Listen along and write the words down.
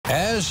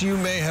As you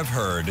may have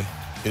heard,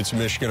 it's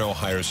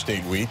Michigan-Ohio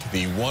State week,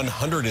 the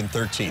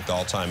 113th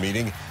all-time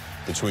meeting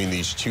between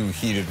these two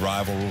heated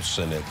rivals,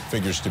 and it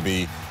figures to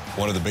be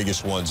one of the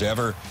biggest ones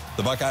ever.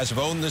 The Buckeyes have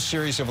owned this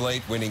series of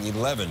late, winning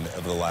 11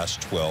 of the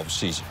last 12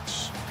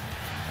 seasons.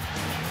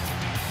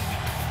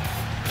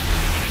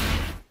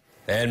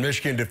 And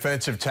Michigan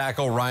defensive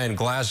tackle Ryan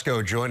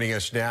Glasgow joining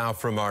us now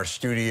from our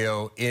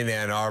studio in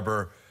Ann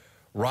Arbor.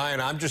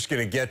 Ryan, I'm just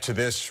going to get to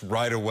this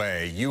right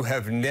away. You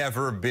have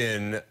never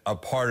been a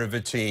part of a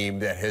team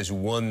that has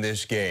won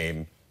this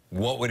game.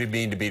 What would it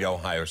mean to beat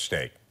Ohio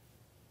State?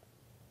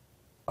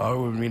 It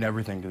would mean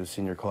everything to the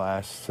senior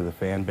class, to the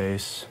fan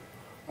base.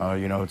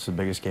 You know, it's the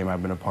biggest game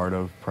I've been a part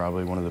of,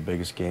 probably one of the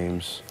biggest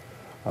games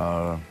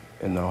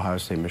in the Ohio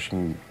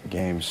State-Michigan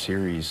game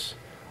series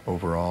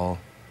overall.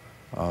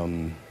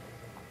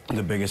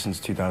 The biggest since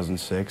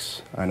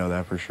 2006, I know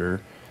that for sure.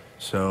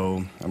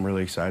 So I'm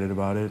really excited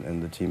about it,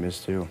 and the team is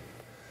too.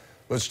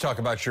 Let's talk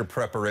about your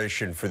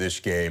preparation for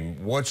this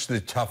game. What's the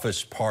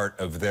toughest part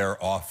of their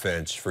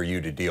offense for you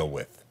to deal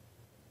with?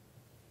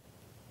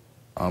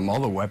 All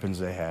the weapons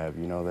they have.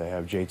 You know, they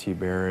have J.T.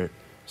 Barrett,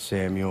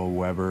 Samuel,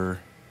 Weber.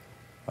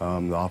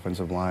 The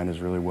offensive line is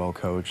really well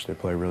coached. They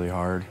play really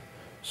hard.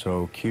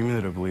 So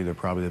cumulatively, they're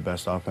probably the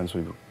best offense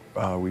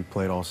we've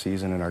played all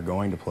season and are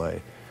going to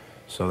play.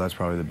 So that's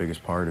probably the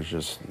biggest part, is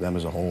just them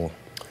as a whole.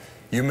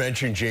 You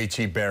mentioned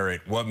J.T.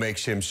 Barrett. What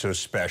makes him so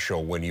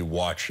special when you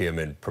watch him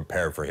and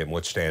prepare for him?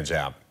 What stands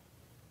out?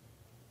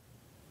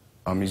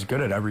 He's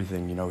good at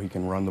everything. You know, he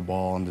can run the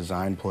ball and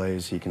design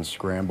plays. He can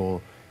scramble.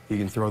 He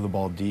can throw the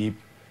ball deep,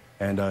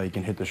 and he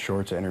can hit the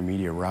short to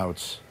intermediate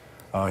routes.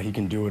 He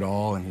can do it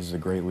all, and he's a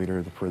great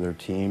leader for their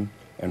team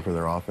and for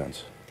their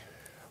offense.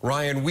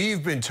 Ryan,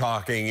 we've been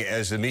talking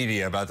as the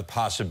media about the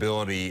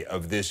possibility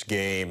of this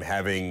game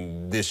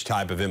having this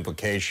type of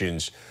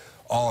implications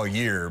all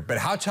year, but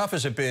how tough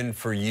has it been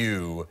for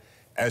you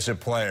as a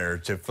player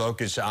to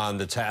focus on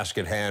the task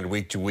at hand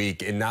week to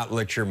week and not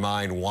let your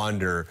mind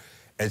wander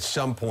at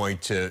some point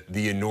to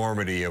the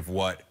enormity of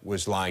what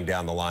was lying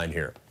down the line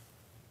here?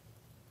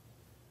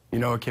 You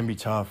know, it can be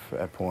tough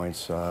at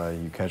points.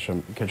 You catch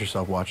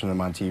yourself watching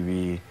them on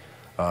TV,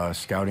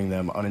 scouting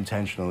them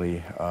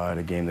unintentionally at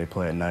a game they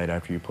play at night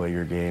after you play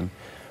your game.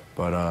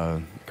 But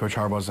Coach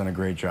Harbaugh's done a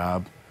great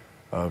job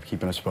of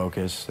keeping us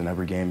focused, and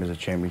every game is a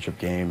championship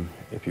game.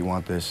 If you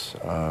want this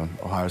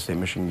Ohio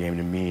State-Michigan game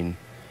to mean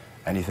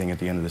anything at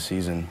the end of the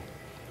season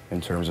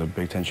in terms of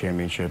Big Ten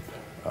championship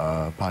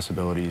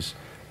possibilities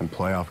and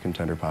playoff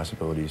contender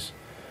possibilities.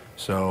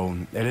 So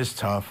it is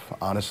tough,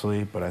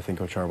 honestly, but I think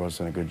Coach Harbaugh's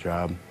done a good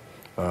job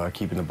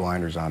keeping the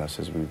blinders on us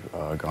as we've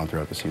gone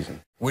throughout the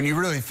season. When you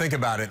really think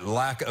about it,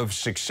 lack of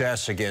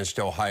success against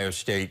Ohio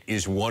State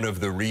is one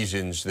of the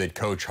reasons that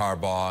Coach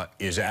Harbaugh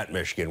is at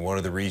Michigan, one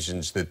of the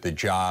reasons that the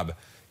job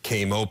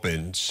came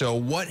open. So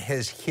what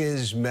has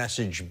his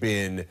message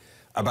been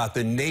about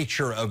the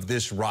nature of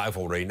this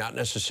rivalry, not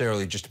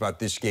necessarily just about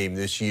this game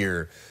this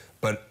year,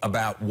 but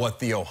about what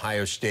the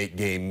Ohio State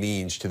game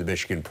means to the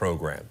Michigan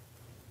program?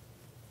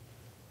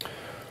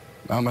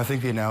 I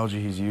think the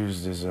analogy he's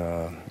used is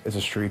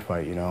a street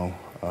fight, you know.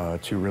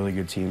 Two really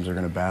good teams are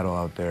going to battle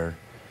out there.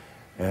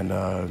 And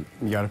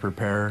you got to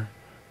prepare,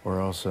 or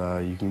else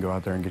you can go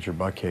out there and get your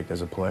butt kicked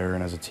as a player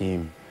and as a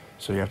team.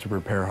 So you have to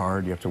prepare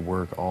hard. You have to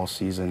work all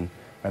season.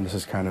 And this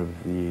is kind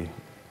of the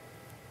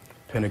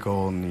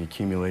pinnacle and the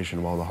accumulation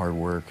of all the hard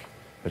work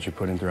that you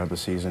put in throughout the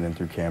season and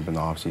through camp in the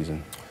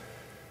off-season.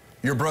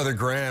 Your brother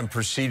Graham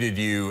preceded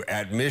you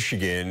at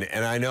Michigan,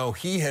 and I know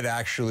he had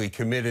actually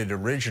committed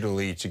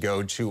originally to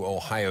go to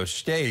Ohio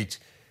State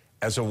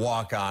as a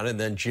walk-on, and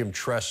then Jim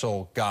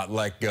Tressel got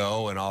let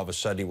go, and all of a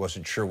sudden he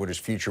wasn't sure what his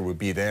future would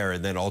be there,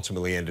 and then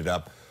ultimately ended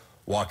up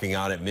walking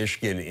on at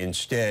Michigan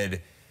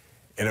instead.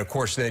 And of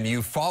course, then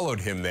you followed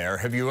him there.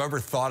 Have you ever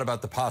thought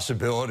about the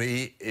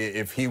possibility,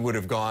 if he would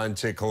have gone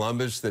to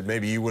Columbus, that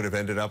maybe you would have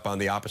ended up on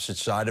the opposite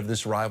side of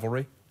this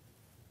rivalry?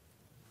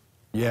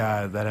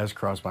 Yeah, that has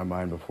crossed my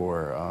mind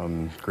before.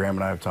 Graham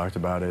and I have talked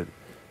about it,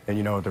 and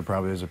you know what, there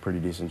probably is a pretty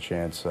decent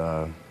chance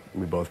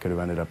we both could have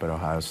ended up at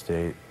Ohio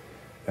State,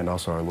 and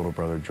also our little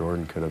brother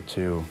Jordan could have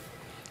too.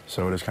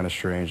 So it is kind of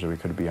strange that we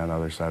could be on the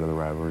other side of the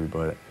rivalry,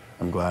 but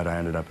I'm glad I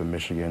ended up in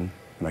Michigan,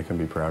 and I couldn't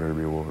be prouder to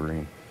be a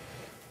Wolverine.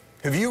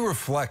 Have you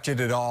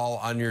reflected at all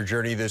on your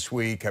journey this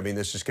week? I mean,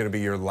 this is going to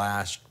be your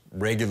last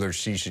regular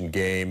season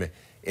game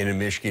in a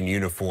Michigan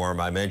uniform.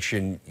 I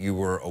mentioned you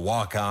were a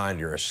walk-on,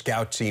 you're a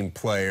scout team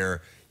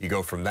player. You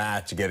go from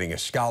that to getting a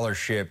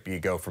scholarship. You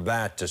go from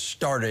that to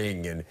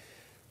starting and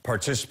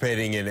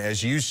participating in,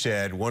 as you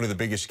said, one of the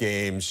biggest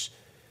games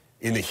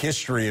in the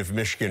history of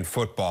Michigan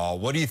football.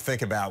 What do you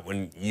think about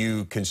when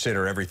you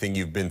consider everything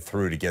you've been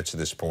through to get to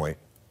this point?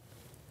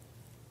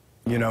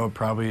 You know, it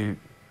probably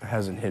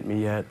hasn't hit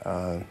me yet.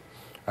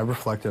 I've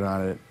reflected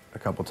on it a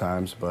couple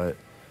times, but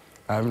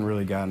I haven't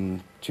really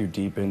gotten too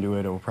deep into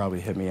it. It will probably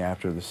hit me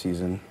after the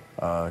season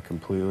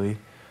completely.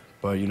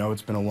 But, you know,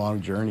 it's been a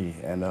long journey,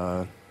 and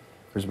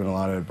there's been a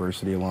lot of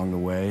adversity along the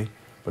way,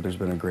 but there's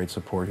been a great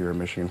support here at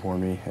Michigan for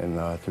me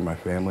and through my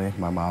family,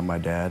 my mom, my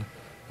dad,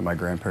 and my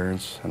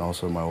grandparents, and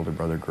also my older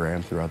brother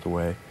Graham throughout the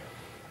way.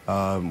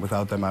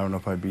 Without them, I don't know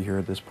if I'd be here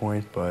at this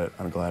point, but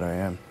I'm glad I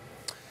am.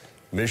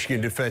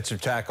 Michigan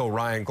defensive tackle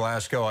Ryan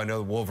Glasgow. I know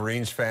the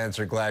Wolverines fans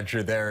are glad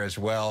you're there as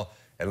well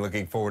and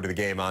looking forward to the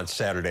game on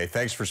Saturday.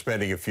 Thanks for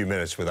spending a few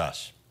minutes with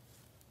us.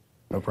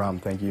 No problem.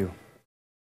 Thank you.